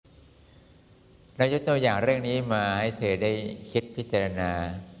เรายกตัวอย่างเรื่องนี้มาให้เธอได้คิดพิจารณา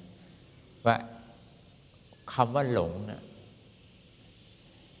ว่าคำว่าหลงนะ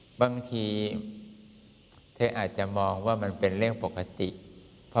บางทีเธออาจจะมองว่ามันเป็นเรื่องปกติ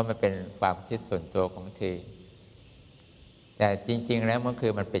เพราะมันเป็นความคิดส่วนตัวของเธอแต่จริงๆแล้วมันคื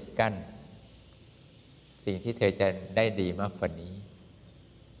อมันปิดกั้นสิ่งที่เธอจะได้ดีมากกว่านี้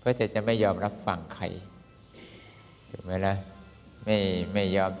เพราะเธอจะไม่ยอมรับฟังใครถูกไหมล่ะไม่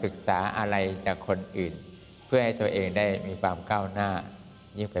ยอมศึกษาอะไรจากคนอื่นเพื่อให้ตัวเองได้มีความก้าวหน้า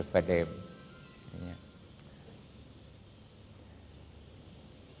ยิ่งไปกว่าเดิม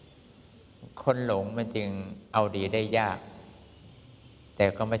คนหลงมันจึงเอาดีได้ยากแต่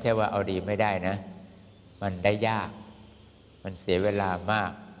ก็ไม่ใช่ว่าเอาดีไม่ได้นะมันได้ยากมันเสียเวลามา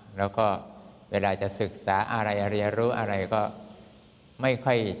กแล้วก็เวลาจะศึกษาอะไรเรียนรู้อะไรก็ไม่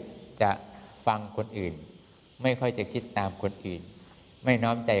ค่อยจะฟังคนอื่นไม่ค่อยจะคิดตามคนอื่นไม่น้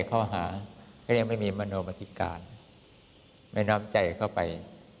อมใจเข้าหาก็ยังไม่มีมโนมนสิการไม่น้อมใจเข้าไป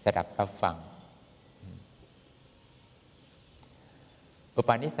สดับรับฟังอุป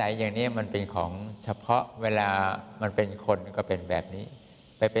นิสัยอย่างนี้มันเป็นของเฉพาะเวลามันเป็นคนก็เป็นแบบนี้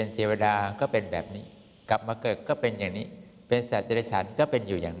ไปเป็นเทวดาก็เป็นแบบนี้กลับมาเกิดก็เป็นอย่างนี้เป็นสัตว์เดรัจฉานก็เป็น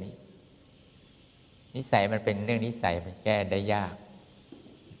อยู่อย่างนี้นิสัยมันเป็นเรื่องนิสัยมันแก้ได้ยาก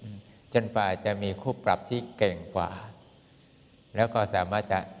จนป่าจะมีคู่ปรับที่เก่งกว่าแล้วก็สามารถ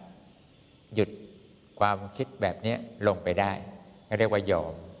จะหยุดความคิดแบบนี้ลงไปได้เรียกว่ายอ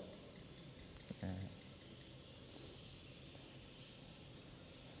ม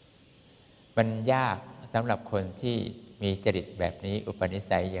มันยากสำหรับคนที่มีจริตแบบนี้อุปนิ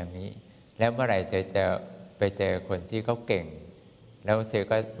สัยอย่างนี้แล้วเมื่อไหร่เธอจะไปเจอคนที่เขาเก่งแล้วเธอ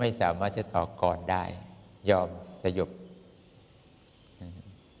ก็ไม่สามารถจะต่อกรได้ยอมสยบ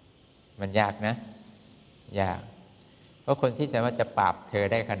มันยากนะยากเพราะคนที่สามารถจะปราบเธอ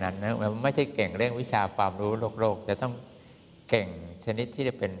ได้ขนาดนั้นมันไม่ใช่เก่งเรื่องวิชาความรู้โลกจะต้องเก่งชนิดที่จ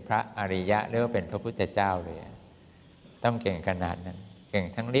ะเป็นพระอริยะหรือว่าเป็นพระพุทธเจ้าเลยต้องเก่งขนาดนั้นเก่ง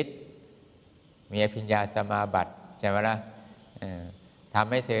ทั้งฤทธิ์มีอภิญญาสมาบัติใช่ไหมล่ะทำ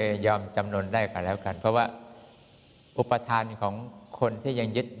ให้เธอยอมจำนนได้กันแล้วกันเพราะว่าอุปทานของคนที่ยัง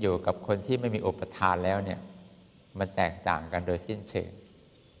ยึดอยู่กับคนที่ไม่มีอุปทานแล้วเนี่ยมันแตกต่างกันโดยสิ้นเชิง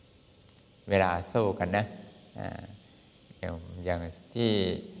เวลาสู้กันนะอย่างที่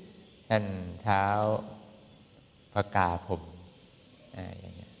ท่านเท้าพระกาผมอย่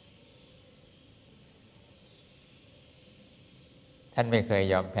างนี้ท่านไม่เคย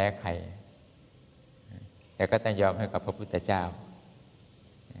ยอมแพ้ใครแต่ก็ต้องยอมให้กับพระพุทธเจ้า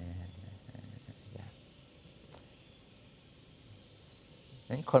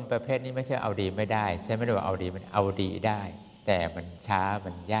นั้นคนประเภทนี้ไม่ใช่เอาดีไม่ได้ใช่ไม่ได้ว่าเอาดีมันเอาดีได้แต่มันช้า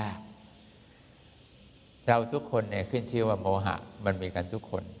มันยากเราทุกคนเนี่ยขึ้นชื่อว่าโมหะมันมีกันทุก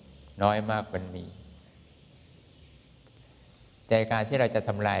คนน้อยมากมันมีแต่การที่เราจะท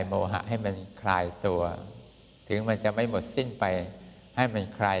ำลายโมหะให้มันคลายตัวถึงมันจะไม่หมดสิ้นไปให้มัน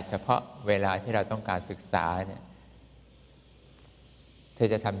คลายเฉพาะเวลาที่เราต้องการศึกษาเนี่ยเธอ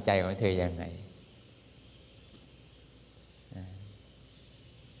จะทำใจของเธอยังไง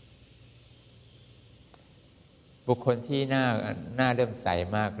บุคคลที่น่าเริ่มใส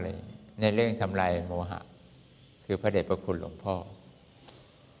มากเลยในเรื่องทำลายโมหะคือพระเดชพระคุณหลวงพ่อ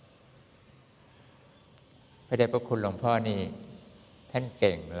พระเดชพระคุณหลวงพ่อนี่ท่านเ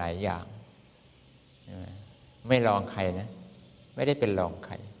ก่งหลายอย่างไม่ลองใครนะไม่ได้เป็นรองใค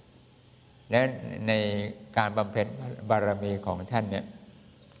รและในการบำเพ็ญบารมีของท่านเนี่ย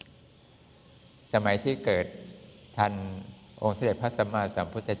สมัยที่เกิดท่านองค์เสด็จพระสัมมาสัม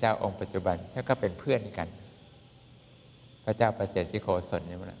พุทธเจ้าองค์ปัจจุบันท่านก็เป็นเพื่อนกันพระเจ้าประเสริฐที่โกศล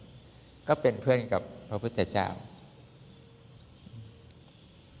นี่มั้งก็เป็นเพื่อนกับพระพุทธเจ้า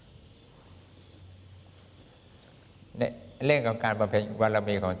เรื่องของการบำเพ็ญบาร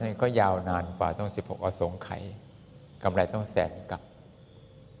มีของท่านก็ยาวนานกว่าต้อง16อสงไขยกำไรต้องแสนกับ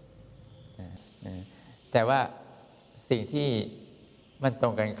แต่ว่าสิ่งที่มันตร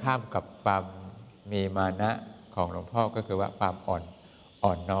งกันข้ามกับความมีมานะของหลวงพ่อก็คือว่าความอ่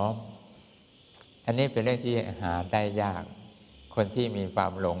อนน้อมอันนี้เป็นเรื่องที่หาได้ยากคนที่มีควา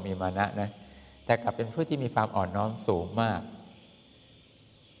มหลงมีมานะนะแต่กลับเป็นผู้ที่มีความอ่อนน้อมสูงมาก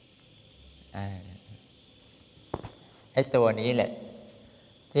ไอ้ตัวนี้แหละ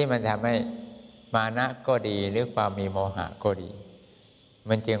ที่มันทำให้มานะก็ดีหรือความมีโมหะก็ดี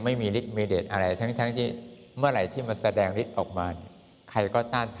มันจึงไม่มีฤทธิ์มีเดชอะไรทั้งที่เมื่อไหร่ที่มันแสดงฤทธิ์ออกมาใครก็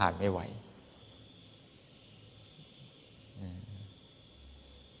ต้านทานไม่ไหว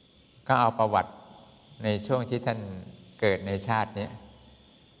ก็เอาประวัติในช่วงที่ท่านเกิดในชาตินี้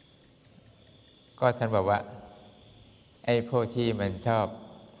ก็ท่านบอกว่าไอ้พวกที่มันชอบ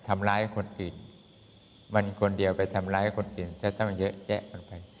ทำร้ายคนอื่น มันคนเดียวไปทำร้ายคนอื่นจะต้องเยอะแยะมันไ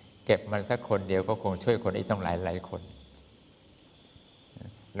ปเก็บมันสักคนเดียวก็คงช่วยคนอีกต้องหลายคน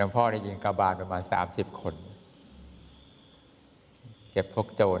หลวงพ่อได้ยิงกบาลประมาณ30 คนเก็บพวก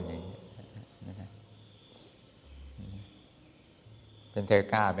โจรอย่างนี้เป็นเธอ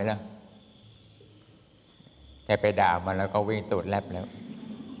กล้าไหมล่ะแกไปด่ามันแล้วก็วิ่งตูดแลบแล้ว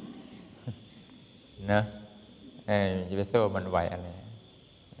นะจะไปสู้มันไหวอะไร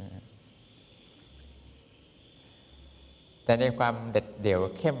แต่ในความเด็ดเดี่ยว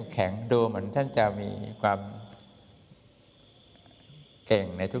เข้มแข็งดูเหมือนท่านจะมีความเก่ง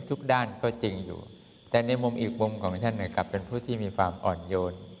ในทุกๆด้านก็จริงอยู่แต่ในมุมอีกมุมของท่านเนี่ยกลับเป็นผู้ที่มีความอ่อนโย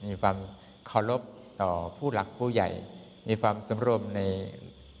นมีความเคารพต่อผู้หลักผู้ใหญ่มีความสำรวมใน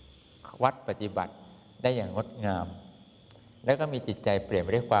วัดปฏิบัติได้อย่างงดงามแล้วก็มีจิตใจเปลี่ยนไป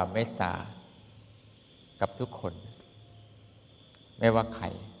ด้วยความเมตตากับทุกคนไม่ว่าใคร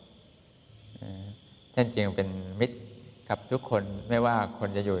ท่านจึงเป็นมิตรกับทุกคนไม่ว่าคน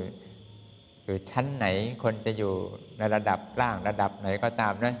จะอยู่ชั้นไหนคนจะอยู่ในระดับล่างระดับไหนก็ตา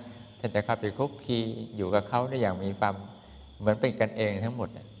มนะท่านจะเข้าไปคุกคีอยู่กับเขาได้อย่างมีความเหมือนเป็นกันเองทั้งหมด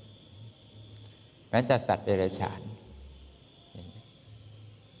แม้แต่สัตว์เดรัจฉาน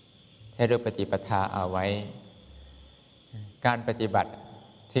ให้รู้ปฏิปทาเอาไว้การปฏิบัติ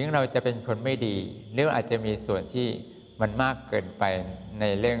ถึงเราจะเป็นคนไม่ดีหรืออาจจะมีส่วนที่มันมากเกินไปใน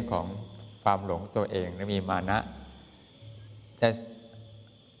เรื่องของความหลงตัวเองและมีมานะแต่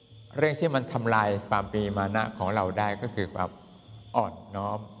เรื่องที่มันทำลายความมีมานะของเราได้ก็คือความอ่อนน้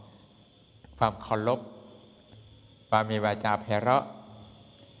อมความเคารพความมีวาจาไพเราะ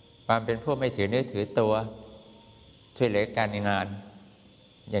ความเป็นผู้ไม่ถือเนื้อถือตัวช่วยเหลือการงาน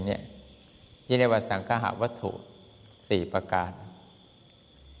อย่างนี้ที่เรียกว่าสังฆะวัตถุ4 ประการ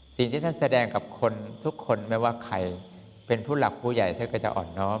สิ่งที่ท่านแสดงกับคนทุกคนไม่ว่าใครเป็นผู้หลักผู้ใหญ่ท่านก็จะอ่อน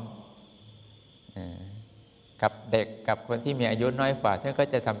น้อมกับเด็กกับคนที่มีอายุน้อยกว่าท่านก็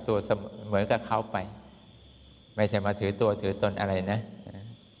จะทำตัวเหมือนกับเขาไปไม่ใช่มาถือตัวถือตนอะไรนะ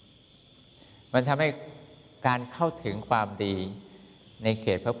มันทำให้การเข้าถึงความดีในเข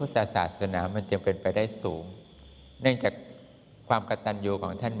ตพระพุทธศาสนามันจึงเป็นไปได้สูงเนื่องจากความกตัญญูข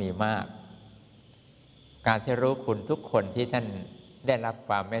องท่านมีมากการที่รู้คุณทุกคนที่ท่านได้รับค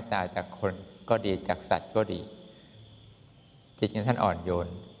วามเมตตาจากคนก็ดีจากสัตว์ก็ดีจิตของท่านอ่อนโยน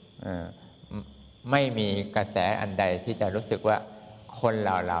ไม่มีกระแสอันใดที่จะรู้สึกว่าคนเห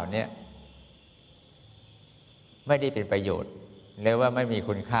ล่านี้ไม่ได้เป็นประโยชน์หรือว่าไม่มี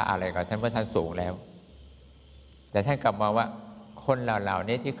คุณค่าอะไรกับท่านเมื่อท่านสูงแล้วแต่ท่านกลับมาว่าคนเหล่า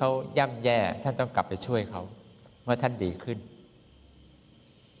นี้ที่เขาย่ำแย่ท่านต้องกลับไปช่วยเขาเมื่อท่านดีขึ้น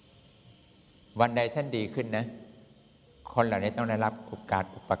วันใดท่านดีขึ้นนะคนเหล่านี้ต้องได้รับการ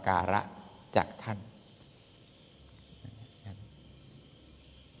อุปการะจากท่าน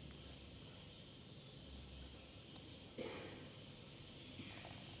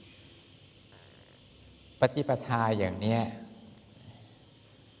ปฏิปทาอย่างนี้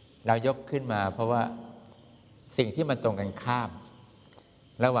เรายกขึ้นมาเพราะว่าสิ่งที่มันตรงกันข้าม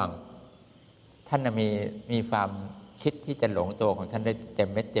ระหว่างท่านมีความคิดที่จะหลงตัวของท่านได้เต็ม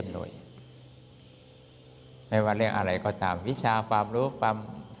เม็ดเต็มหน่วยไม่ว่าเรื่องอะไรก็ตามวิชาความรู้ความ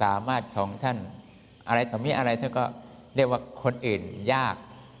สามารถของท่านอะไรต่อมีอะไรท่านก็เรียกว่าคนอื่นยาก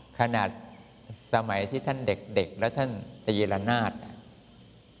ขนาดสมัยที่ท่านเด็กๆแล้วท่านตีระนาด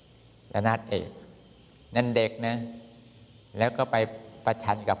เอกนั่นเด็กนะแล้วก็ไปประ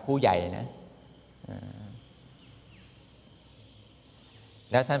ชันกับผู้ใหญ่นะ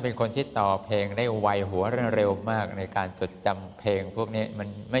แล้วท่านเป็นคนที่ต่อเพลงได้ไวหัวเร็วมากในการจดจำเพลงพวกนี้มัน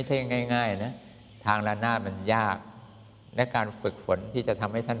ไม่ใช่ง่ายๆนะทางระนาดมันยากและการฝึกฝนที่จะท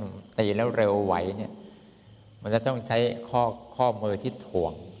ำให้ท่านตีแล้วเร็วไหวเนี่ยมันจะต้องใช้ข้อมือที่ถ่ว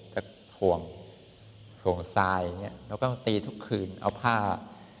งทรายเนี่ยเราก็ต้องตีทุกคืนเอาผ้า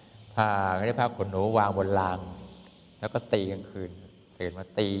เรียกผ้าขนหนูวางบนรางแล้วก็ตีกลางคืนตื่นมา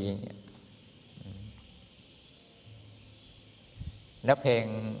ตีอย่างเงี้ยแล้วเพลง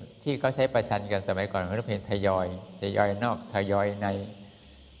ที่เขาใช้ประชันกันสมัยก่อนเขาเรียกเพลงทยอยนอกทยอยใน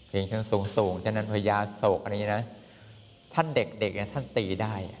เพลงชั้นสูงฉะนั้นพญาโศกอะไรนี้นะท่านเด็กๆเนี่ยท่านตีไ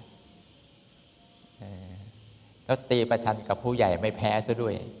ด้แล้วตีประชันกับผู้ใหญ่ไม่แพ้ซะด้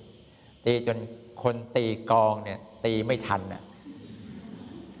วยตีจนคนตีกองเนี่ยตีไม่ทัน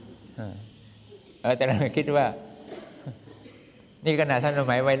แต่เราคิดว่านี่ขนาดท่านส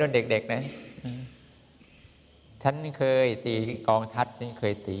มัยวัยรุ่นเด็กๆนะฉันเคยตีกองทัพฉันเค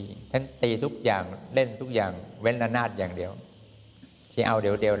ยตีฉันตีทุกอย่างเล่นทุกอย่างเว้นระนาดอย่างเดียวที่เอาเ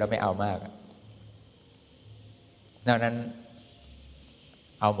ดี๋ยวแล้วไม่เอามากนอกนั้น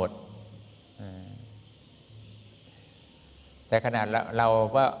เอาหมดแต่ขนาดเรา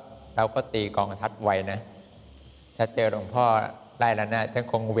ว่า เราก็ตีกองทัดไวนะถ้าเจอหลวงพ่อไล่แล้วนะฉัน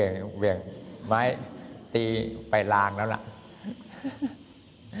คงเหวี่ยงไม้ตีไปลางแล้วล่ะ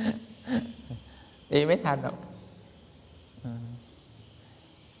ตีไม่ทันหรอก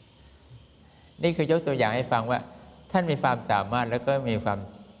นี่คือยกตัวอย่างให้ฟังว่าท่านมีความสามารถแล้วก็มีความ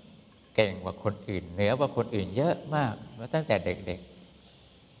เก่งกว่าคนอื่นเหนือกว่าคนอื่นเยอะมากมาตั้งแต่เด็ก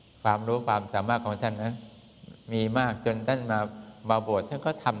ๆความรู้ความสามารถของท่านนะมีมากจนท่านมาบวชท่าน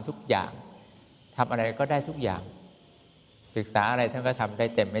ก็ทำทุกอย่างทำอะไรก็ได้ทุกอย่างศึกษาอะไรท่านก็ทำได้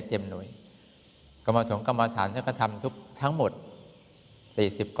เต็มไม่เต็มหน่วยกรรมฐานท่านก็ทำทั้งหมด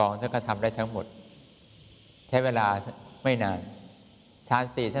40 กองท่านก็ทำได้ทั้งหมดใช้เวลาไม่นานฌาน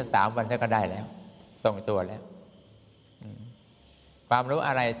4ท่าน3 วันท่านก็ได้แล้วส่งตัวแล้วความรู้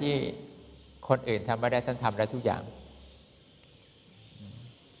อะไรที่คนอื่นทำไม่ได้ท่านทำได้ทุกอย่าง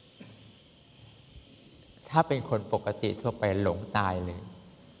ถ้าเป็นคนปกติทั่วไปหลงตายเลย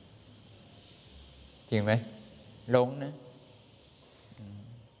จริงไหมหลงนะ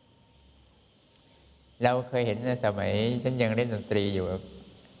เราเคยเห็นในสมัยฉันยังเล่นดนตรีอยู่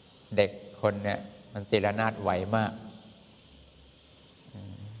เด็กคนเนี่ยมันตีระนาดไหวมาก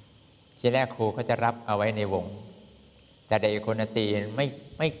ทีแรกครูเขาจะรับเอาไว้ในวงแต่เด็กคนตี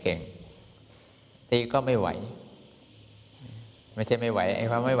ไม่เก่งตีก็ไม่ไหวไม่ใช่ไม่ไหวไอ้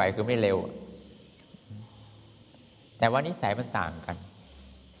ความไม่ไหวคือไม่เร็วแต่ว่านิสัยมันต่างกัน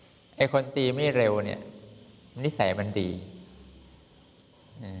ไอ้คนตีไม่เร็วเนี่ยนิสัยมันดี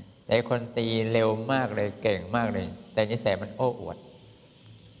แต่คนตีเร็วมากเลยเก่งมากเลยแต่นิสัยมันโอ้อวด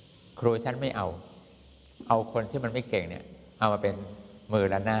ครูฉันไม่เอาคนที่มันไม่เก่งเนี่ยเอามาเป็นมือ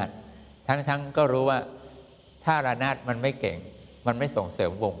ระนาดทั้งก็รู้ว่าถ้าระนาดมันไม่เก่งมันไม่ส่งเสริ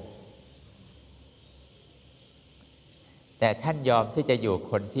มวงแต่ท่านยอมที่จะอยู่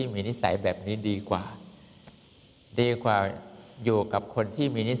คนที่มีนิสัยแบบนี้ดีกว่าอยู่กับคนที่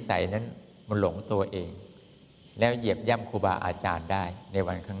มีนิสัยนั้นมันหลงตัวเองแล้วเหยียบย่ำครูบาอาจารย์ได้ใน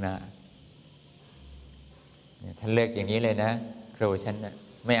วันข้างหน้าท่านเลือกอย่างนี้เลยนะครูฉันนะ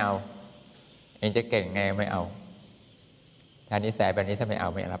ไม่เอาเองจะเก่งไงไม่เอาถ้านิสัยแบบนี้ถ้าไม่เอา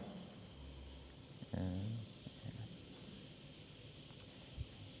ไม่รับ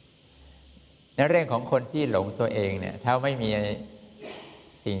ในเรื่องของคนที่หลงตัวเองเนี่ยถ้าไม่มี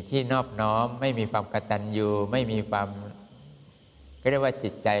สิ่งที่นอบน้อมไม่มีความกตัญญูไม่มีความก็เรียกว่าจิ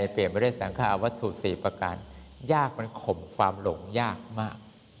ตใจเปลี่ยนไปด้วยสังขารวัตถุ4 ประการยากมันข่มความหลงยากมาก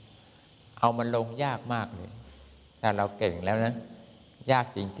เอามันลงยากมากเลยถ้าเราเก่งแล้วนะยาก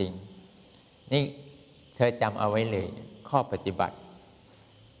จริงๆนี่เธอจำเอาไว้เลยข้อปฏิบัติ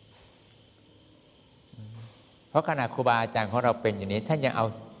เพราะขณะครูบาอาจารย์ของเราเป็นอย่างนี้ท่านยังเ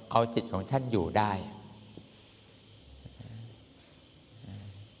อาจิตของท่านอยู่ได้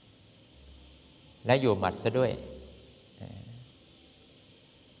และอยู่หมัดซะด้วย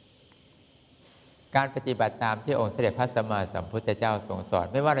การปฏิบัติตามที่องค์เสด็จพระสัมมาสัมพุทธเจ้าทรงสอน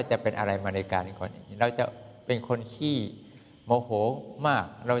ไม่ว่าเราจะเป็นอะไรมาในการก่อนเราจะเป็นคนขี้โมโหมาก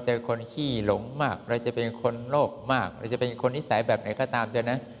เราจะเป็นคนขี้หลงมากเราจะเป็นคนโลภมากเราจะเป็นคนนิสัยแบบไหนก็ตามเถอะ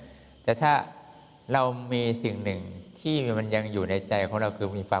นะแต่ถ้าเรามีสิ่งหนึ่งที่มันยังอยู่ในใจของเราคือ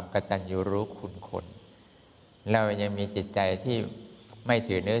มีความกตัญญูรู้คุณคนเรายังมีจิตใจที่ไม่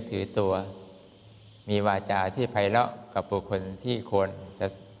ถือเนื้อถือตัวมีวาจาที่ไพเราะกับบุคคลที่ควร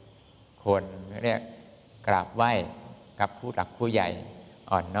เรียกกราบไหว้กับผู้หลักผู้ใหญ่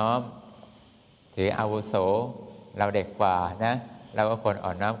อ่อนน้อมถืออาวุโสเราเด็กกว่านะเราก็ควรอ่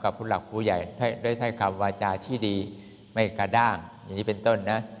อนน้อมกับผู้หลักผู้ใหญ่ด้วยถ้อยคำวาจาที่ดีไม่กระด้างอย่างนี้เป็นต้น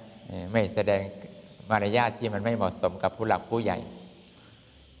นะไม่แสดงมารยาทที่มันไม่เหมาะสมกับผู้หลักผู้ใหญ่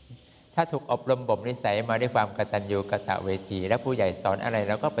ถ้าถูกอบรมบ่มนิสัยมาด้วยความกตัญญูกตเวทีและผู้ใหญ่สอนอะไรเ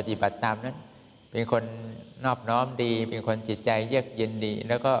ราก็ปฏิบัติตามนั้นเป็นคนนอบน้อมดีเป็นคนจิตใจเยือกเย็นดี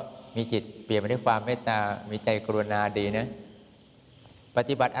แล้วก็มีจิตเปลี่ยนไปด้วยความเมตตามีใจกรุณาดีนะป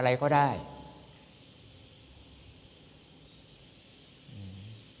ฏิบัติอะไรก็ได้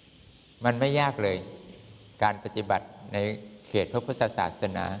มันไม่ยากเลยการปฏิบัติในเขตพระพุทธศาส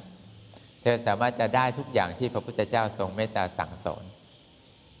นาเธอสามารถจะได้ทุกอย่างที่พระพุทธเจ้าทรงเมตตาสั่งสอน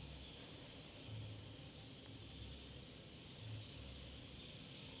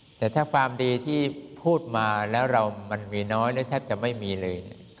แต่ถ้าความดีที่พูดมาแล้วมันมีน้อยหรือแทบจะไม่มีเลย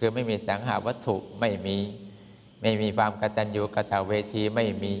คือไม่มีสังหาวัตถุไม่มีความกตัญญูกตเวทีไ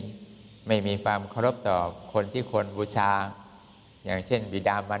ม่มีความเคารพต่อคนที่ควรบูชาอย่างเช่นบิด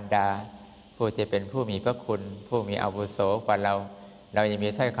ามารดาผู้ที่เป็นผู้มีพระคุณผู้มีอาวุโสกว่าเรายังมี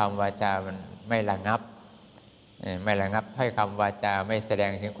ถ้อยคำวาจามันไม่ระงับถ้อยคำวาจาไม่แสด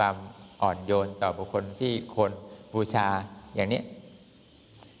งถึงความอ่อนโยนต่อบุคคลที่ควรบูชาอย่างนี้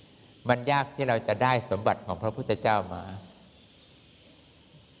มันยากที่เราจะได้สมบัติของพระพุทธเจ้ามา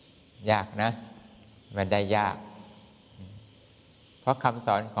ยากนะมันได้ยากเพราะคำส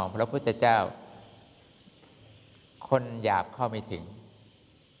อนของพระพุทธเจ้าคนหยาบเข้าไม่ถึง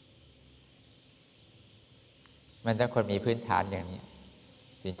มันต้องคนมีพื้นฐานอย่างนี้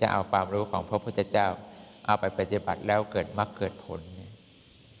ถึงจะเอาความรู้ของพระพุทธเจ้าเอาไปปฏิบัติแล้วเกิดมรรคเกิดผล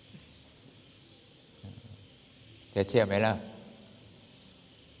จะเชื่อไหมล่ะ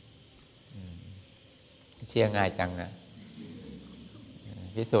เชื่อง่ายจังนะ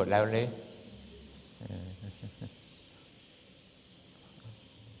พิสูจน์แล้วหรือ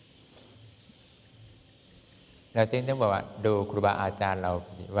เราจึงต้องบอกว่าดูครูบาอาจารย์เรา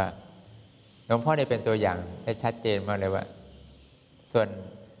ว่าหลวงพ่อได้เป็นตัวอย่างได้ชัดเจนมากเลยว่าส่วน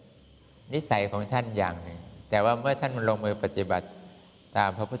นิสัยของท่านอย่างหนึ่งแต่ว่าเมื่อท่านลงมือปฏิบัติตาม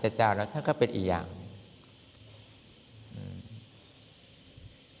พระพุทธเจ้าแล้วท่านก็เป็นอีกอย่าง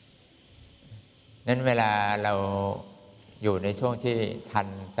นั้นเวลาเราอยู่ในช่วงที่ทัน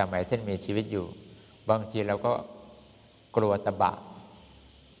สมัยท่านมีชีวิตอยู่บางทีเราก็กลัวตบะ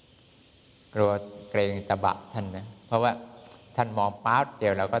กลัวเกรงตบะท่านนะเพราะว่าท่านมองป๊าดเดี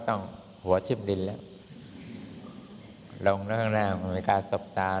ยวเราก็ต้องหัวทิ่มดินแล้วลงข้างล่างมีการสบ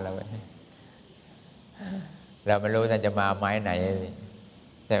ตาเราไม่รู้ท่านจะมาไม้ไหน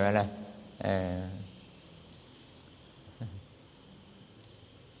ใช่ไหมล่ะ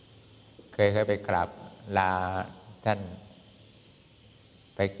เคยไปกราบลาท่าน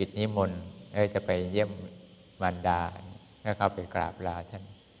ไปกิจนิมนต์จะไปเยี่ยมมารดาก็เข้าไปกราบลาท่าน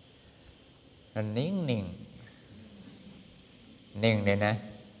มันนิ่งเลยนะ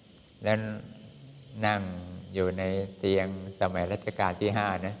แล้วนั่งอยู่ในเตียงสมัยรัชกาลที่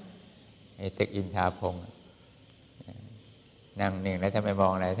5นะไอ้ตึกอินทราพงษ์นั่งนิ่งแล้วท่านไม่มอ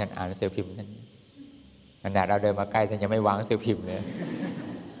งอะไรท่านอ่านหนังสือพิมพ์ท่านขนาดเราเดินมาใกล้ท่านยังไม่วางหนังสือพิมพ์เลย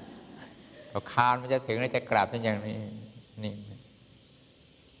พอคานมันจะถึงแล้วจะกราบท่านอย่างนี้นี่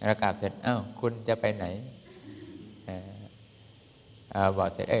แล้วกราบเสร็จคุณจะไปไหนบอก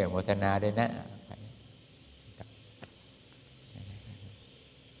เสร็จโมทนาด้วยนะ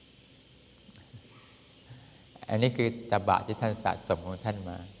อันนี้คือตบะที่ท่านสะสมของท่าน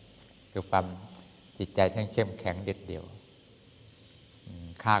มาคือความจิตใจท่านเข้มแข็งเด็ดเดี่ยว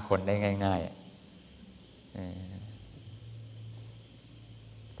ฆ่าคนได้ง่ายๆ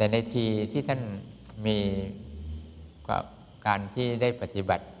แต่ในทีที่ท่านมีการที่ได้ปฏิ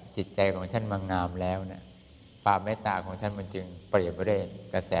บัติจิตใจของท่านมางามแล้วนะความเมตตาของท่านมันจึงเปลี่ยนไปด้วย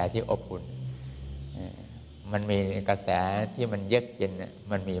กระแสที่อบอุ่นมันมีกระแสที่มันเยือกเย็น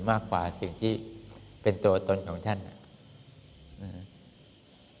มันมีมากกว่าสิ่งที่เป็นตัวตนของท่าน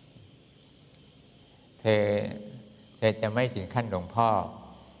เธอจะไม่ถึงขั้นหลวงพ่อ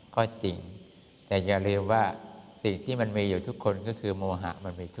ก็จริงแต่อย่าลืมว่าสิ่งที่มันมีอยู่ทุกคนก็คือโมหะมั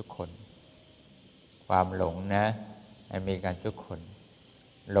นมีทุกคนความหลงนะมันมีกันทุกคน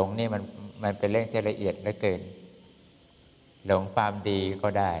หลงนี่มันเป็นเรื่องที่ละเอียดเหลือเกินหลงความดีก็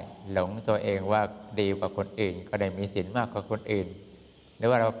ได้หลงตัวเองว่าดีกว่าคนอื่นก็ได้มีศีลมากกว่าคนอื่นหรือ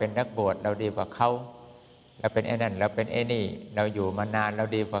ว่าเราเป็นนักบวชเราดีกว่าเขาเราเป็นไอ้นั่นเราเป็นไอ้นี่เราอยู่มานานเรา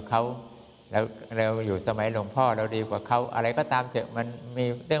ดีกว่าเขาแล้วเราอยู่สมัยหลวงพ่อเราดีกว่าเขาอะไรก็ตามเถอะมันมี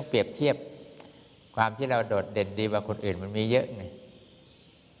เรื่องเปรียบเทียบความที่เราโดดเด่นดีกว่าคนอื่นมันมีเยอะไง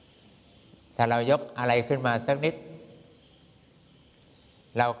ถ้าเรายกอะไรขึ้นมาสักนิด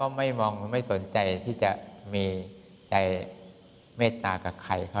เราก็ไม่มองไม่สนใจที่จะมีใจเมตตากับใค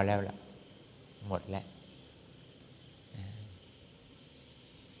รเขาแล้วล่ะหมดแล้ว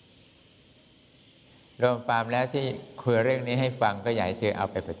รวมความแล้วที่คุยเรื่องนี้ให้ฟังก็อยากให้เธอเอา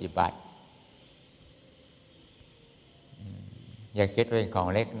ไปปฏิบัติอย่าคิดว่าเป็นของ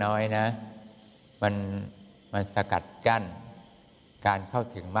เล็กน้อยนะมันสกัดกั้นการเข้า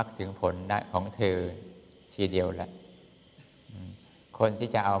ถึงมรรคถึงผลได้ของเธอทีเดียวแหละคนที่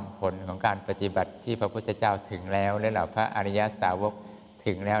จะเอาผลของการปฏิบัติที่พระพุทธเจ้าถึงแล้วและเหล่าพระอริยสาวก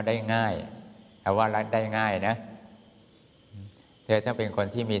ถึงแล้วได้ง่ายแต่ว่าได้ง่ายนะเธอต้องเป็นคน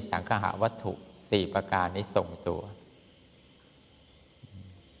ที่มีสังคหวัตถุ4ประการนี้ส่งตัว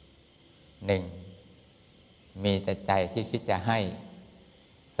 1. มีแต่ใจที่คิดจะให้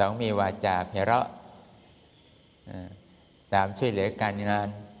 2. มีวาจาไพเราะ 3. ช่วยเหลือการงาน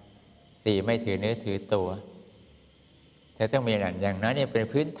 4. ไม่ถือเนื้อถือตัวเธอต้องมีอย่างนั้นเนี่ยเป็น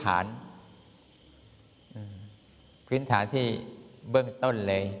พื้นฐานที่เบื้องต้น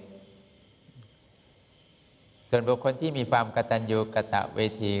เลยส่วนบุคคลที่มีความกตัญญูกตเว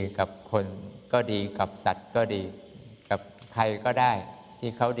ทีกับคนก็ดีกับสัตว์ก็ดีกับใครก็ได้ที่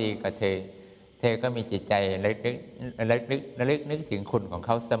เขาดีกับเธอก็มีจิตใจระลึกนึกถึงคุณของเข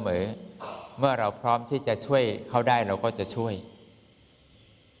าเสมอเมื่อเราพร้อมที่จะช่วยเขาได้เราก็จะช่วย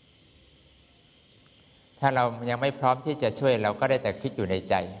ถ้าเรายังไม่พร้อมที่จะช่วยเราก็ได้แต่คิดอยู่ใน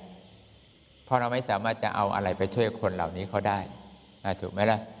ใจ ราะเราไม่สามารถจะเอาอะไรไปช่วยคนเหล่านี้เขาได้ถูกไหม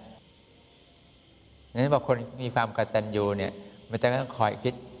ล่ะนั้นว่าคนมีความกตัญญูเนี่ยมันจะต้องคอยคิ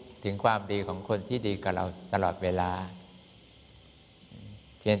ดถึงความดีของคนที่ดีกับเราตลอดเวลา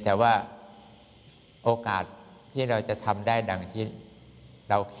เพียงแต่ว่าโอกาสที่เราจะทำได้ดังที่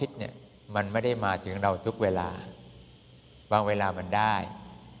เราคิดเนี่ยมันไม่ได้มาถึงเราทุกเวลาบางเวลามันได้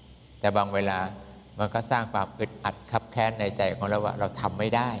แต่บางเวลามันก็สร้างความอึดอัดคับแค้นในใจของเราว่าเราทำไม่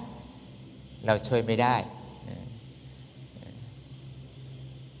ได้เราช่วยไม่ได้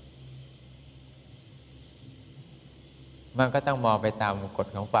มันก็ต้องมองไปตามกฎ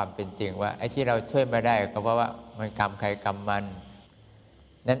ของความเป็นจริงว่าไอ้ที่เราช่วยไม่ได้ก็เพราะว่ามันกรรมใครกรรมมัน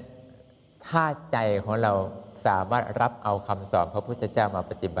นั้นถ้าใจของเราสามารถรับเอาคำสอนพระพุทธเจ้ามา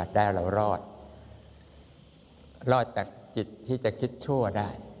ปฏิบัติได้เรารอดจากจิตที่จะคิดชั่วได้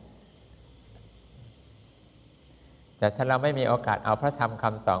แต่ถ้าเราไม่มีโอกาสเอาพระธรรมค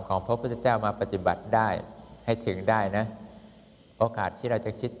ำสอนของพระพุทธเจ้ามาปฏิบัติได้ให้ถึงได้นะโอกาสที่เราจ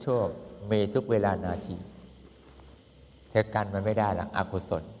ะคิดชั่วมีทุกเวลานาทีเธอกันมันไม่ได้หรอกอกุ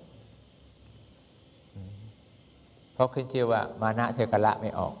ศลเพราะขึ้นชื่อว่ามานะเธอกละไม่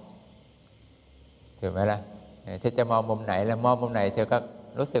ออกถูกไหมล่ะเธอจะมองมุมไหนแล้วมองมุมไหนเธอก็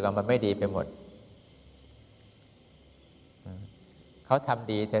รู้สึกว่ามันไม่ดีไปหมดเขาท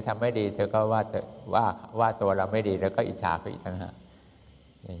ำดีเธอทำไม่ดีเธอก็ว่าตัวเราไม่ดีแล้วก็อิจฉาเขาอีกต่างหาก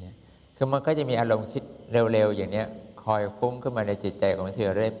อย่างเงี้ยคือมันก็จะมีอารมณ์คิดเร็วๆอย่างเนี้ยคอยฟุ้งขึ้นมาในจิตใจของเธ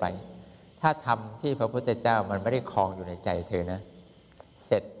อเรื่อยไปถ้าทำที่พระพุทธเจ้ามันไม่ได้คลองอยู่ในใจเธอนะเ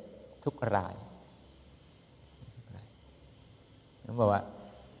สร็จทุกรายนั่นบอกว่า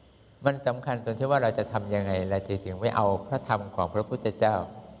มันสำคัญตรงที่ว่าเราจะทำยังไงเราถึงไม่เอาพระธรรมของพระพุทธเจ้า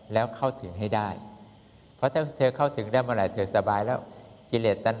แล้วเข้าถึงให้ได้เพราะถ้าเธอเข้าถึงได้เมื่อไหร่เธอสบายแล้วกิเล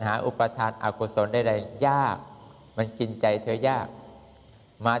สตัณหาอุปทานอกุศลได้ยากมันกินใจเธอยาก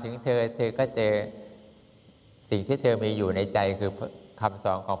มาถึงเธอก็เจอสิ่งที่เธอมีอยู่ในใจคือคำส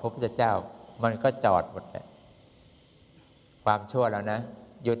อนของพระพุทธเจ้ามันก็จอดหมดเลยความชั่วแล้วนะ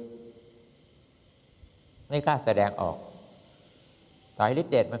หยุดไม่กล้าแสดงออกต่อให้ฤท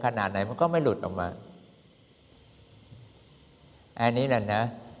ธิ์เดชมันขนาดไหนมันก็ไม่หลุดออกมาอันนี้แหละนะ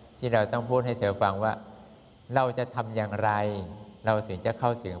ที่เราต้องพูดให้เธอฟังว่าเราจะทำอย่างไรเราถึงจะเข้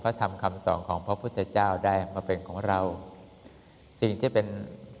าถึงพระธรรมคำสอนของพระพุทธเจ้าได้มาเป็นของเราสิ่งที่เป็น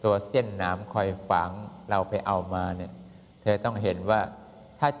ตัวเส้นหนามคอยฝังเราไปเอามาเนี่ยเธอต้องเห็นว่า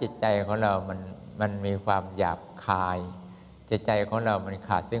ถ้าจิตใจของเรามันมีความหยาบคายจิตใจของเรามันข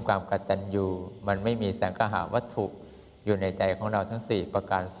าดซึ่งความกตัญญูมันไม่มีสังคหาวัตถุอยู่ในใจของเราทั้ง4ประ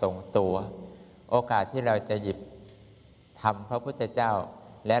การทรงตัวโอกาสที่เราจะหยิบทำพระพุทธเจ้า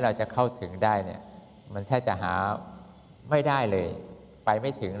และเราจะเข้าถึงได้เนี่ยมันแทบจะหาไม่ได้เลยไปไ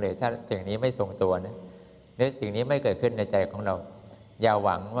ม่ถึงเลยถ้าสิ่งนี้ไม่ทรงตัวนะหรือสิ่งนี้ไม่เกิดขึ้นในใจของเราอย่าห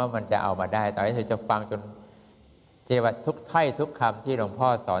วังว่ามันจะเอามาได้ต่อให้เธอจะฟังจนที่ว่าทุกถ้อยทุกคำที่หลวงพ่อ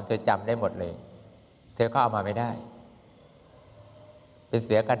สอนเธอจำได้หมดเลยเธอก็เอามาไม่ได้เป็นเ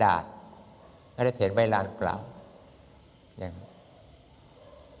สือกระดาษไม่ได้เขียนใบลานเปล่าอย่าง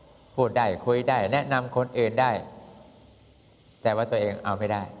พูดได้คุยได้แนะนำคนอื่นได้แต่ว่าตัวเองเอาไม่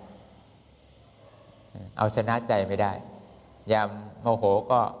ได้เอาชนะใจไม่ได้ยามโมโห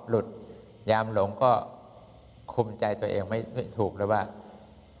ก็หลุดยามหลงก็คุมใจตัวเองไม่ถูกเลยว่า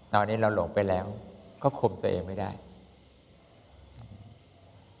ตอนนี้เราหลงไปแล้วก็คุมตัวเองไม่ได้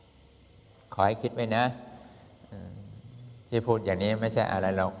ขอให้คิดไว้นะที่พูดอย่างนี้ไม่ใช่อะไร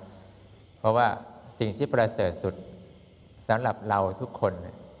หรอกเพราะว่าสิ่งที่ประเสริฐสุดสำหรับเราทุกคน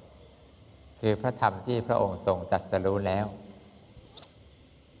คือพระธรรมที่พระองค์ทรงตรัสรู้แล้ว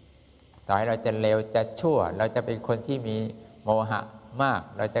ต่อให้เราจะเลวจะชั่วเราจะเป็นคนที่มีโมหะมาก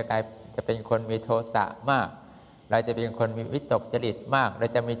เราจะเป็นคนมีโทสะมากเราจะเป็นคนมีวิตกจริตมากเรา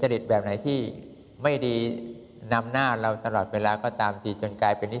จะมีจริตแบบไหนที่ไม่ดีนำหน้าเราตลอดเวลาก็ตามทีจนกลา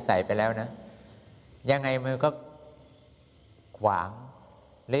ยเป็นนิสัยไปแล้วนะยังไงมันก็ขวาง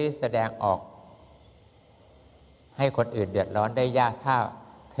หรือแสดงออกให้คนอื่นเดือดร้อนได้ยากถ้า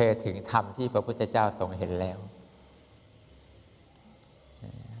เธอถึงธรรมที่พระพุทธเจ้าทรงเห็นแล้ว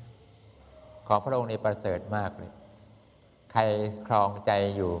ของพระองค์นี้ประเสริฐมากเลยใครครองใจ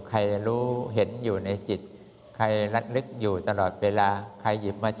อยู่ใครรู้เห็นอยู่ในจิตใครระลึกอยู่ตลอดเวลาใครห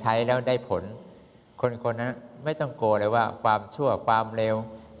ยิบมาใช้แล้วได้ผลคนนั้นไม่ต้องกลัวเลยว่าความชั่วความเลว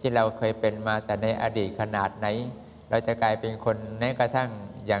ที่เราเคยเป็นมาแต่ในอดีตขนาดไหนเราจะกลายเป็นคนแม้กระทั่ง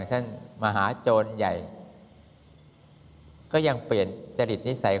อย่างท่านมหาโจรใหญ่ก็ยังเปลี่ยนจริต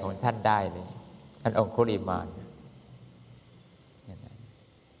นิสัยของท่านได้เลยท่านองคุลิมาน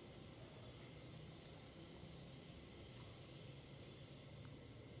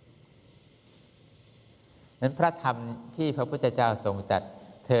นั้นพระธรรมที่พระพุทธเจ้าทรงตรัส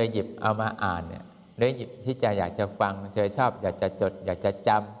เธอหยิบเอามาอ่านเนี่ยหรือหยิบที่จะอยากจะฟังเธอชอบอยากจะจดอยากจะจ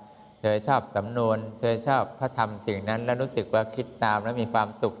ำเธอชอบสำนวนเธอชอบพระธรรมสิ่งนั้นแล้วรู้สึกว่าคิดตามแล้วมีความ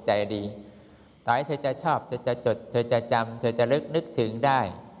สุขใจดีต่อให้เธอจะชอบเธอจะจดเธอจะจำเธอจะนึกถึงได้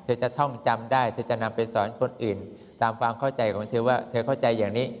เธอจะท่องจำได้เธอจะนำไปสอนคนอื่นตามความเข้าใจของเธอว่าเธอเข้าใจอย่า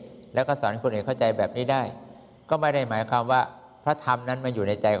งนี้แล้วก็สอนคนอื่นเข้าใจแบบนี้ได้ก็ไม่ได้หมายความว่าพระธรรมนั้นมาอยู่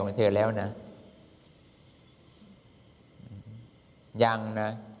ในใจของเธอแล้วนะยังน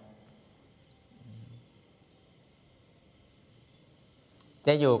ะจ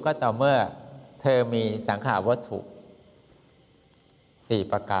ะอยู่ก็ต่อเมื่อเธอมีสังขารวัตถุ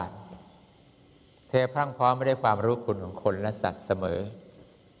4ประการเธอพรั่งพร้อมไม่ได้ความรู้คุณของคนและสัตว์เสมอ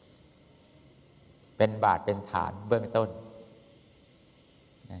เป็นบาทเป็นฐานเบื้องต้น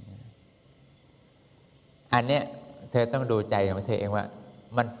อันเนี้ยเธอต้องดูใจของเธอเองว่า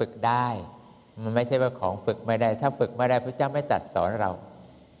มันฝึกได้มันไม่ใช่ว่าของฝึกไม่ได้ถ้าฝึกไม่ได้พระเจ้าไม่ตรัสสอนเรา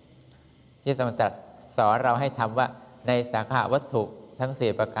ที่ทรงตรัสสอนเราให้ทำว่าในสังขารวัตถุทั้ง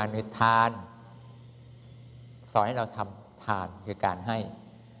4ประการคือทานสอนให้เราทำทานคือการให้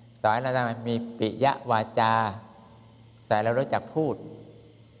สอนให้เรามีปิยวาจาสอนเรารู้จักพูด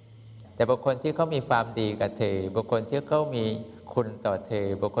แต่บุคคลที่เขามีความดีกับเธอบุคคลที่เขามีคุณต่อเธอ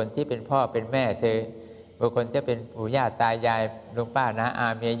บุคคลที่เป็นพ่อเป็นแม่เธอบุคคลที่เป็นปู่ย่าตายายลุงป้าน้าอา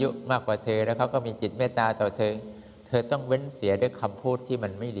มีอายุมากกว่าเธอแล้วเขาก็มีจิตเมตตาต่อเธอเธอต้องเว้นเสียด้วยคำพูดที่มั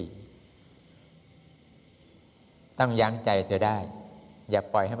นไม่ดีต้องยั้งใจเธอได้อย่า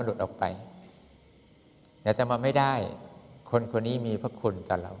ปล่อยให้มันหลุดออกไปแต่ถ้ามันไม่ได้คนคนนี้มีพระคุณ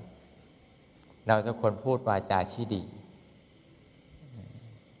ต่อเราเราทุกคนพูดวาจาที่ดี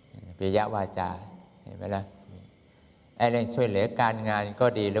ปิยวาจาเห็นไหมล่ะไอ้เรื่องช่วยเหลือการงานก็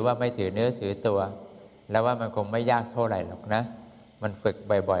ดีหรือว่าไม่ถือเนื้อถือตัวแล้วว่ามันคงไม่ยากเท่าไหร่หรอกนะมันฝึก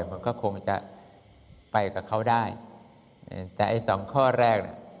บ่อยๆมันก็คงจะไปกับเขาได้แต่ไอ้2ข้อแรกเ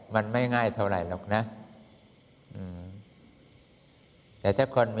นี่ยมันไม่ง่ายเท่าไหร่หรอกนะแต่ถ้า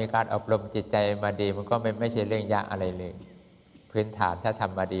คนมีการอบรมจิตใจมาดีมันก็ไม่ใช่เรื่องยากอะไรเลยพื้นฐานถ้าท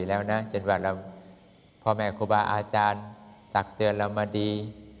ำมาดีแล้วนะจนว่าเราพ่อแม่ครูบาอาจารย์ตักเตือนเรามาดี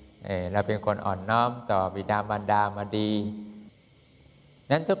เราเป็นคนอ่อนน้อมต่อบิดามารดามาดี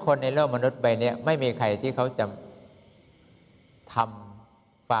นั้นทุกคนในโลกมนุษย์ใบนี้ไม่มีใครที่เขาจะท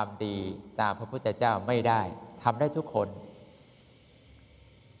ำความดีตามพระพุทธเจ้าไม่ได้ทำได้ทุกคน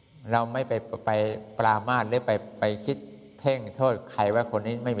เราไม่ไปปรามาสหรือไปคิดเพ่งโทษใครว่าคน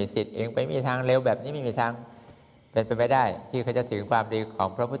นี้ไม่มีสิทธิ์เองไปมีทางเร็วแบบนี้ไม่มีทางเป็นไปไม่ได้ที่เขาจะถึงความดีของ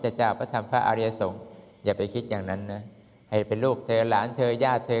พระพุทธเจ้าพระธรรมพระอริยสงฆ์อย่าไปคิดอย่างนั้นนะให้เป็นลูกเธอหลานเธอญ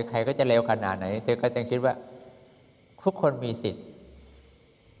าติเธอใครก็จะเร็วขนาดไหนเธอก็ต้องคิดว่าทุกคนมีสิทธิ์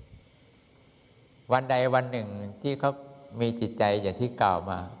วันใดวันหนึ่งที่เขามีจิตใจอย่างที่กล่าว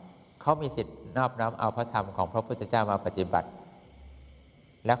มาเขามีสิทธิ์นอบน้อมเอาพระธรรมของพระพุทธเจ้ามาปฏิบัติ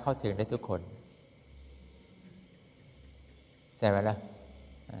แล้วเข้าถึงได้ทุกคนใช่ไหมล่ะ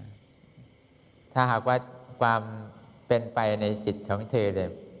ถ้าหากว่าความเป็นไปในจิตของเธอเลย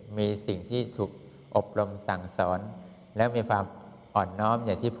มีสิ่งที่ถูกอบรมสั่งสอนแล้วมีความอ่อนน้อมอ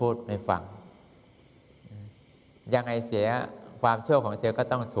ย่างที่พูดในฝั่งยังไงเสียความชั่วของเธอก็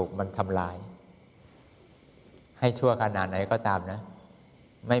ต้องถูกมันทำลายให้ชั่วขนาดไหนก็ตามนะ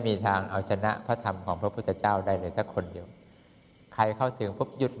ไม่มีทางเอาชนะพระธรรมของพระพุทธเจ้าได้เลยสักคนเดียวใครเข้าถึงปุ๊บ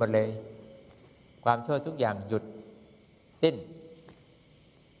หยุดหมดเลยความชั่วทุกอย่างหยุดสิ้น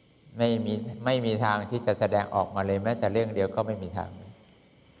ไม่มีทางที่จะแสดงออกมาเลยแม้แต่เรื่องเดียวก็ไม่มีทาง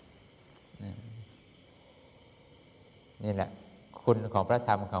นี่แหละคุณของพระธ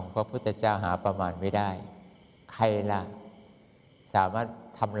รรมของพระพุทธเจ้าหาประมาณไม่ได้ใครล่ะสามารถ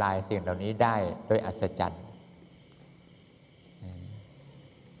ทำลายสิ่งเหล่านี้ได้โดยอัศจรรย์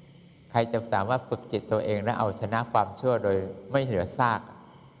ใครจะสามารถฝึกจิตตัวเองและเอาชนะความชั่วโดยไม่เหลือซาก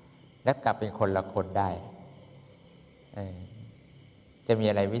และกลับเป็นคนละคนได้จะมี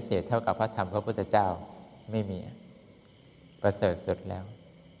อะไรวิเศษเท่ากับพระธรรมพระพุทธเจ้าไม่มีประเสริฐสุดแล้ว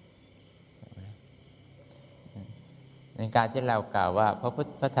ในการที่เรากล่าวว่า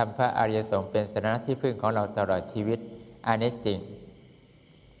พระธรรมพระอริยสงฆ์เป็นสรณะที่พึ่งของเราตลอดชีวิตอันนี้จริง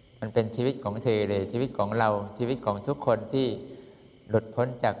มันเป็นชีวิตของเธอเลยชีวิตของเราชีวิตของทุกคนที่หลุดพ้น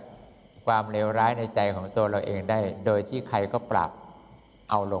จากความเลวร้ายในใจของตัวเราเองได้โดยที่ใครก็ปราบ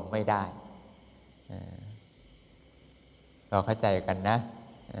เอาลงไม่ได้เราเข้าใจกันนะ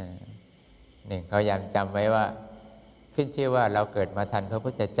หนึ่งเขาย้ำจำไว้ว่าขึ้นชื่อว่าเราเกิดมาทันพระพุ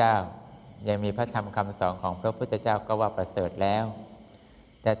ทธเจ้ายังมีพระธรรมคำสอนของพระพุทธเจ้าก็ว่าประเสริฐแล้ว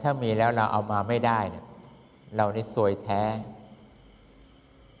แต่ถ้ามีแล้วเราเอามาไม่ได้เนี่ยเรานี่ซวยแท้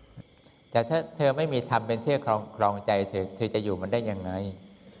แต่ถ้าเธอไม่มีธรรมเป็นเชือกครองใจเธอจะอยู่มันได้ยังไง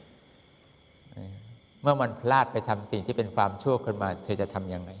เมื่อมันพลาดไปทำสิ่งที่เป็นความชั่วขึ้นมาเธอจะท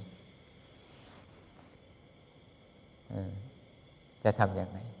ำยังไงจะทำยัง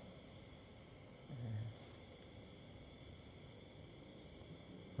ไง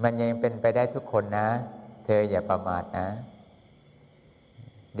มันยังเป็นไปได้ทุกคนนะเธออย่าประมาทนะ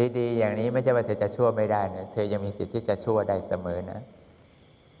ดีๆอย่างนี้ไม่ใช่ว่าเธอจะชั่วไม่ได้นะเธอยังมีสิทธิ์ที่จะชั่วได้เสมอนะ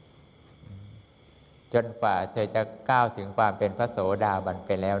จนกว่าเธอจะก้าวถึงความเป็นพระโสดาบันไ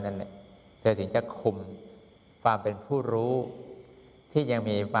ปแล้วนั่นแหละเธอถึงจะคุมความเป็นผู้รู้ที่ยัง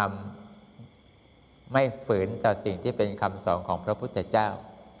มีความไม่ฝืนต่อสิ่งที่เป็นคำสอนของพระพุทธเจ้า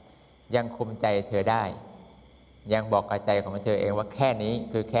ยังคุมใจเธอได้ยังบอกกับใจของเธอเองว่าแค่นี้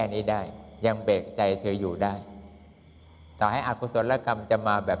คือแค่นี้ได้ยังเบรกใจเธออยู่ได้ต่อให้อกุศลกรรมจะม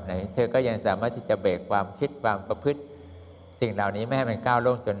าแบบไหนเธอก็ยังสามารถที่จะเบรกความคิดความประพฤติสิ่งเหล่านี้ไม่ให้มันก้าว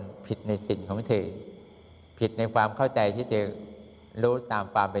ล่วงจนผิดในศีลของเธอผิดในความเข้าใจที่เธอรู้ตาม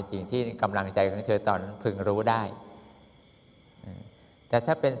ความเป็นจริงที่กำลังใจของเธอตอนนั้นพึงรู้ได้แต่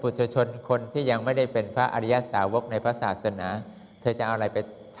ถ้าเป็นปุถุชนคนที่ยังไม่ได้เป็นพระอริยสาวกในพระศาสนาเธอจะเอาอะไรไป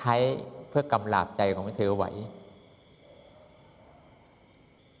ใช้เพื่อกำราบใจของเธอไหว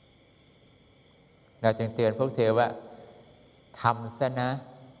เราจึงเตือนพวกเธอว่าทำซะนะ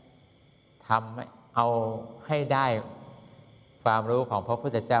ทำเอาให้ได้ความรู้ของพระพุท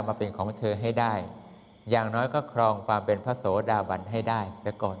ธเจ้ามาเป็นของเธอให้ได้อย่างน้อยก็ครองความเป็นพระโสดาบันให้ได้เสี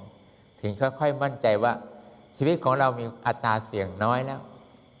ยก่อนถึงค่อยๆมั่นใจว่าชีวิตของเรามีอัตราเสี่ยงน้อยแล้ว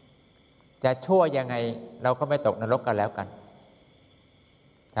จะชั่วยังไงเราก็ไม่ตกนรกกันแล้วกัน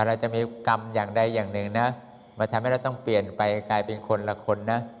ถ้าเราจะมีกรรมอย่างใดอย่างหนึ่งนะมาทำให้เราต้องเปลี่ยนไปกลายเป็นคนละคน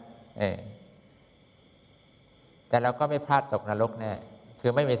นะแต่เราก็ไม่พลาดตกนรกแน่คื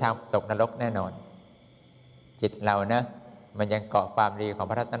อไม่มีทางตกนรกแน่นอนจิตเรานะมันยังเกาะความดีของ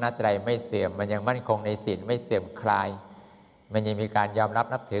พระรัตนตรัยไม่เสื่อมมันยังมั่นคงในศีลไม่เสื่อมคลายมันยังมีการยอมรับ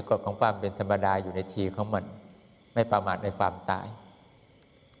นับถือกฎของความเป็นธรรมดาอยู่ในทีของมันไม่ประมาทในความตาย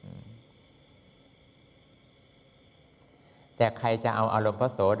แต่ใครจะเอาอารมณ์พร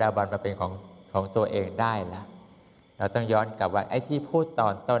ะโสดาบันมาเป็นของตัวเองได้ล่ะเราต้องย้อนกลับว่าไอ้ที่พูดตอ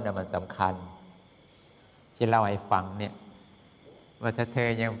นต้นน่ะมันสำคัญที่เล่าให้ฟังเนี่ยว่าถ้าเธอ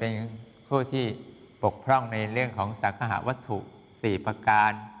ยังเป็นผู้ที่บกพร่องในเรื่องของสังหวัตถุ4ประกา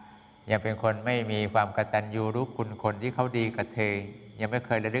รยังเป็นคนไม่มีความกตัญญูรู้คุณคนที่เขาดีกับเธอยังไม่เค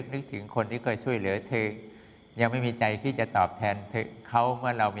ยระลึกนึกถึงคนที่เคยช่วยเหลือเธอยังไม่มีใจที่จะตอบแทนเธอเขาเ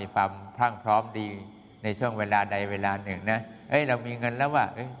มื่อเรามีความพรั่งพร้อมดีในช่วงเวลาใดเวลาหนึ่งนะเรามีเงินแล้วว่า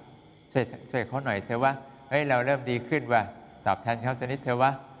ช่วยเขาหน่อยเธอว่าเราเริ่มดีขึ้นว่าตอบแทนเขาสักนิดเธอว่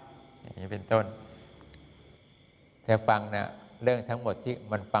าอย่างนี้เป็นต้นเธอฟังนะเรื่องทั้งหมดที่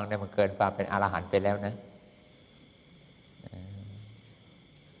มันฟังเนี่ยมันเกินความเป็นอรหันต์ไปแล้วนะ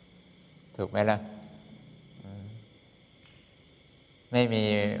ถูกไหมล่ะไม่มี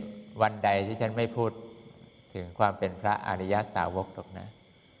วันใดที่ฉันไม่พูดถึงความเป็นพระอริยสาวกหรอกนะ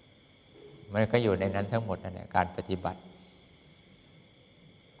มันก็อยู่ในนั้นทั้งหมดนั่นแหละการปฏิบัติ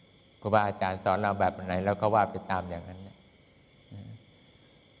ครูบาอาจารย์สอนเราแบบไหนเราก็ว่าไปตามอย่างนั้น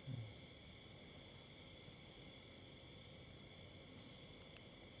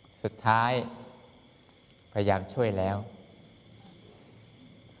สุดท้ายพยายามช่วยแล้ว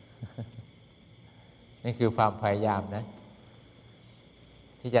นี่คือความพยายามนะ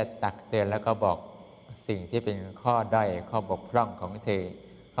ที่จะตักเตือนแล้วก็บอกสิ่งที่เป็นข้อด้อยข้อบกพร่องของเธอ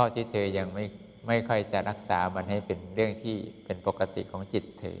ข้อที่เธอยังไม่ค่อยจะรักษามันให้เป็นเรื่องที่เป็นปกติของจิต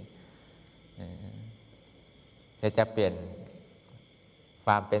เธอจะเปลี่ยนค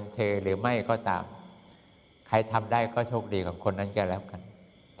วามเป็นเธอหรือไม่ก็ตามใครทำได้ก็โชคดีของคนนั้นก็แล้วกัน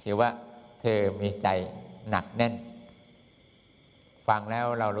ถือว่าเธอมีใจหนักแน่นฟังแล้ว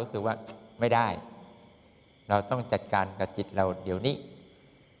เรารู้สึกว่าไม่ได้เราต้องจัดการกับจิตเราเดี๋ยวนี้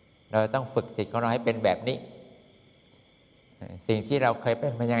เราต้องฝึกจิตของเราให้เป็นแบบนี้สิ่งที่เราเคยเป็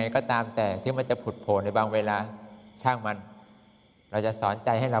นมันยังไงก็ตามแต่ที่มันจะผุดโผล่ในบางเวลาช่างมันเราจะสอนใจ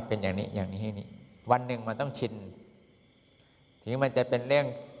ให้เราเป็นอย่างนี้อย่างนี้ให้นี้วันหนึ่งมันต้องชินถึงมันจะเป็นเรื่อง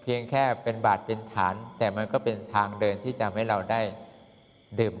เพียงแค่เป็นบาทเป็นฐานแต่มันก็เป็นทางเดินที่จะให้เราได้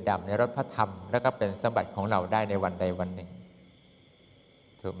ดื่มด่ำในรสพระธรรมแล้วก็เป็นสมบัติของเราได้ในวันใดวันหนึ่ง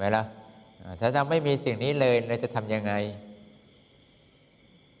ถูกไหมล่ะถ้าเราไม่มีสิ่งนี้เลยเราจะทำยังไง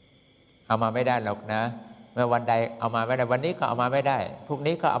เอามาไม่ได้หรอกนะเมื่อวันใดเอามาไม่ได้วันนี้ก็เอามาไม่ได้พรุ่ง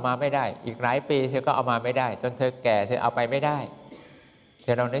นี้ก็เอามาไม่ได้อีกหลายปีเธอก็เอามาไม่ได้จนเธอแก่เธอเอาไปไม่ได้เธ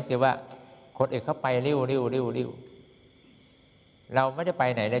อลองนึกสิว่าคนอื่นเขาไปริ้วเราไม่ได้ไป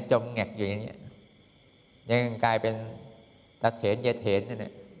ไหนเลยจมแงกอยู่อย่างนี้ยังกลายเป็นตาเถนยายเถนนั่นแหล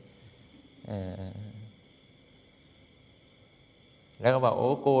ะแล้วก็บอกโอ้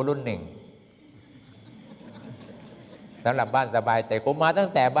กูรุ่นหนึ่งสำหรับบ้านสบายใจกูมาตั้ง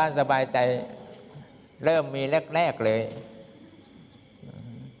แต่บ้านสบายใจ เริ่มมีแรกๆเลย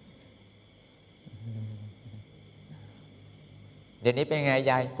เดี๋ยวนี้เป็นไง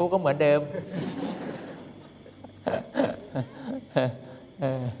ยายกูก็เหมือนเดิม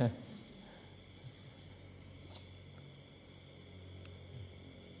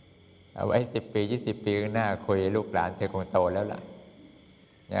เอาไว้10 ปี20 ปีข้างหน้าคุยลูกหลานเธอคงโตแล้วล่ะ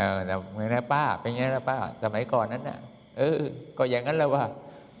ไงนะป้าเป็นไงนะป้าสมัยก่อนนั้นน่ะก็อย่างนั้นแหละว่า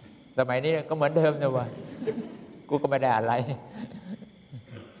สมัยนี้ก็เหมือนเดิมนะว่ากูก็ไม่ได้อะไร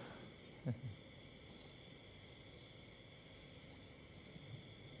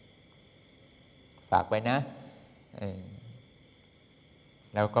ฝากไว้นะ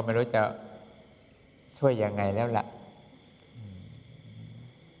เราก็ไม่รู้จะช่วยยังไงแล้วล่ะ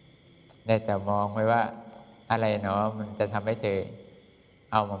ได้แต่มองไว้ว่าอะไรเนาะมันจะทำให้เธอ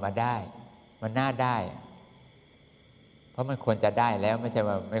เอามาได้มันน่าได้เพราะมันควรจะได้แล้วไม่ใช่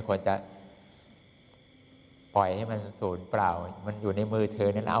ว่าไม่ควรจะปล่อยให้มันสูญเปล่ามันอยู่ในมือเธอ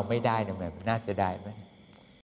นั้นเอาไม่ได้เนี่ยมันน่าเสียดายไหม